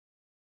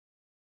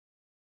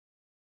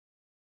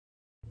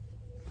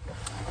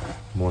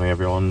Morning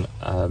everyone.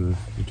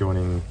 You're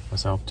joining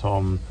myself,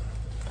 Tom,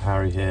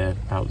 Harry here,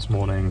 out this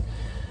morning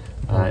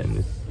in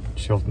the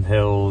Shelton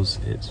Hills.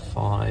 It's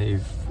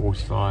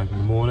 5:45 in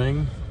the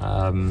morning,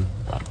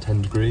 about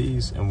 10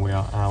 degrees, and we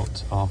are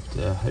out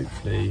after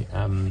hopefully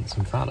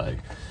some fallow.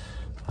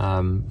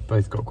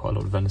 Both got quite a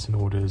lot of venison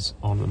orders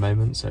on at the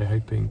moment, so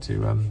hoping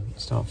to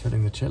start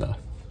filling the chiller.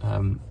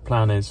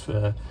 Plan is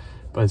for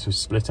both to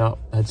split up,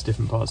 head to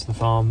different parts of the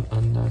farm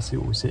and see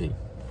what we see.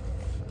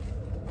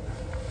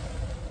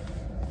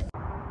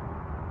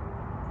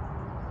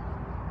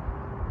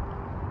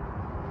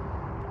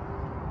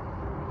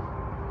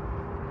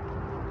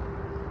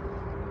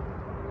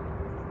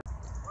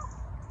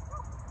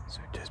 So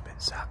we've just been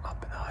sat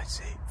up in the high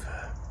seat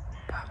for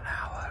about an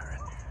hour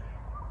and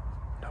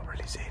not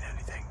really seen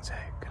anything, so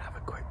gonna have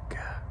a quick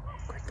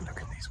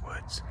look at these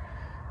woods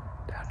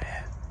down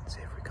here,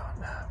 see if we can't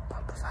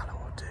bump a fallow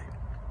or two.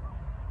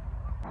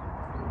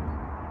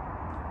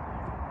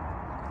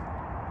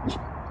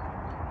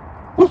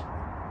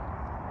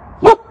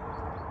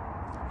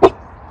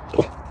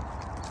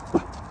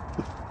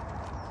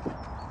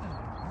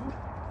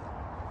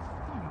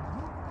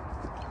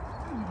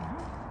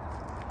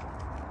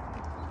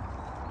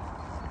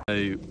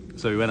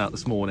 So we went out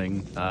this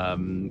morning,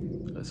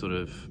 sort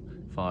of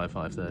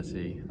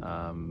 5:30.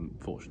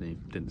 Fortunately,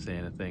 didn't see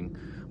anything.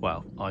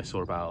 Well, I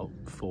saw about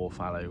 4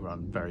 fallow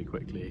run very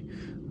quickly.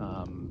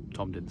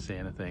 Tom didn't see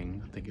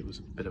anything. I think it was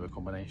a bit of a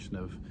combination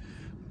of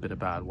a bit of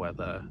bad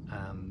weather,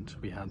 and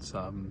we had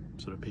some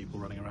sort of people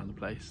running around the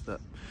place that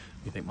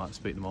we think might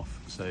spook them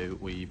off. So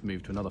we've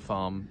moved to another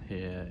farm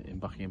here in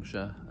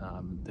Buckinghamshire.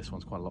 This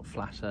one's quite a lot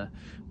flatter,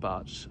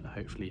 but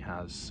hopefully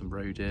has some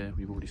roe deer.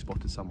 We've already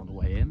spotted some on the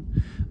way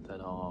in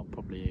that are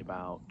probably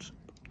about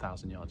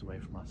 1,000 yards away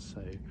from us,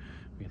 so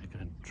we're going to go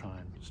and try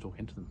and stalk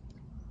into them.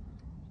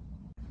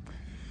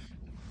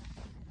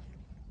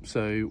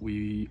 So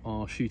we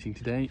are shooting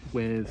today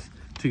with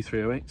 2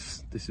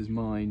 308s. This is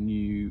my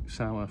new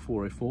Sauer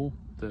 404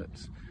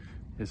 that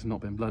has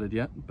not been blooded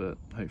yet, but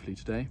hopefully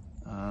today.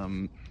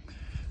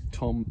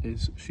 Tom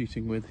is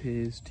shooting with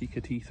his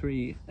Tikka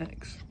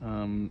T3X.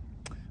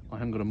 I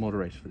haven't got a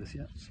moderator for this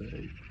yet, so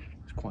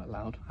it's quite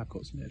loud. I've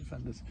got some ear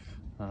defenders.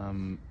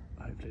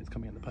 Hopefully it's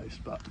coming in the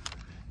post, but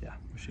yeah,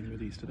 we're shooting with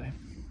these today.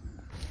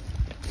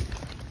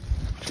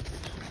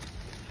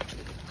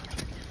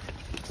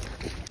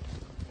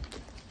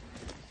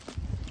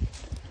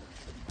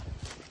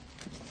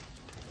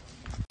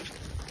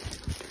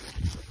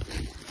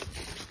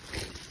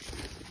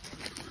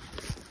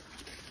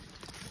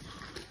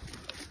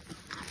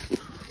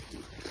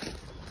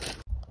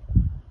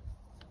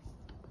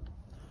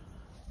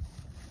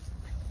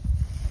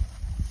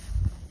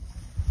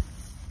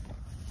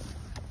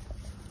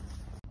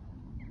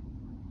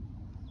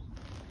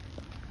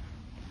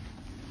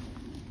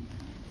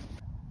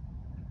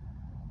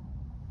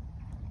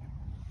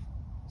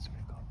 So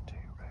we've got 2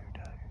 roe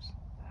does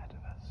ahead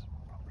of us,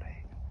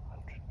 probably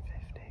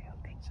 150,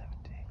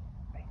 170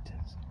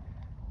 metres.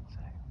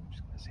 So we're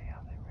just going to see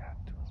how they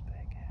react to us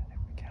being here. If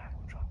we can,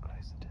 we'll try and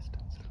close the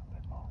distance a little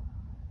bit more.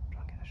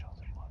 Try and get a shot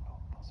of one or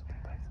possibly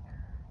both of them.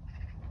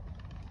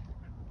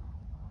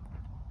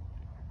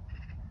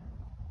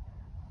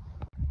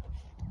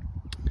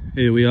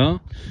 Here we are,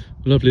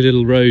 a lovely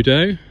little roe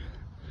doe,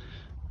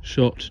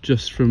 shot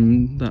just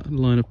from that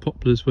line of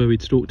poplars where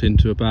we'd stalked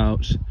into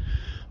about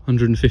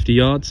 150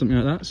 yards, something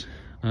like that.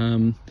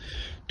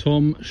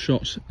 Tom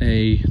shot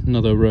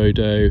another roe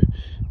doe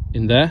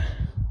in there.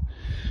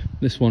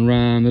 This one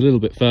ran a little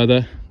bit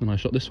further than I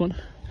shot this one.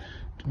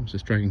 Tom's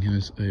just dragging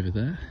hers over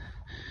there.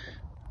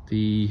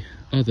 The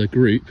other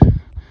group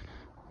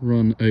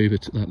run over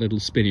to that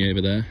little spinney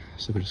over there,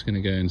 so we're just going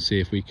to go and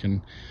see if we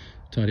can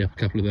tidy up a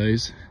couple of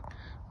those,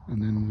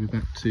 and then we'll be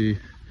back to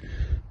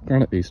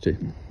granite these two.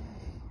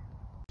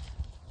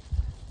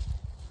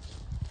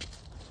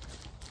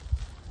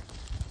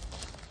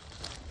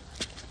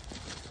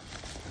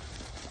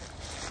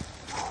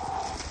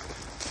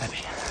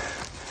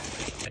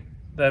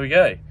 There we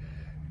go,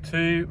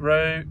 2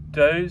 roe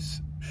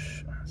does.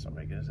 That's not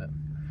very good, is it?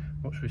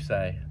 What should we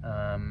say?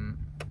 I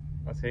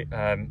think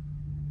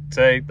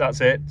so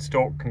that's it.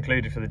 Stalk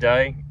concluded for the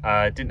day.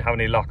 Didn't have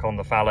any luck on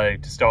the fallow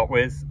to start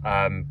with,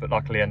 but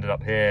luckily ended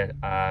up here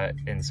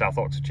in South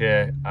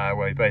Oxfordshire,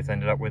 where we both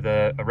ended up with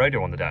a roe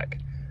doe on the deck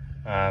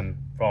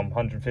from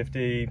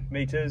 150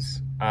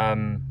 metres.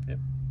 Yep.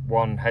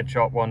 1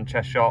 headshot, 1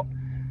 chest shot.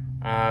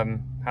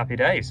 Happy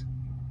days.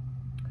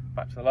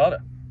 Back to the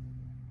larder.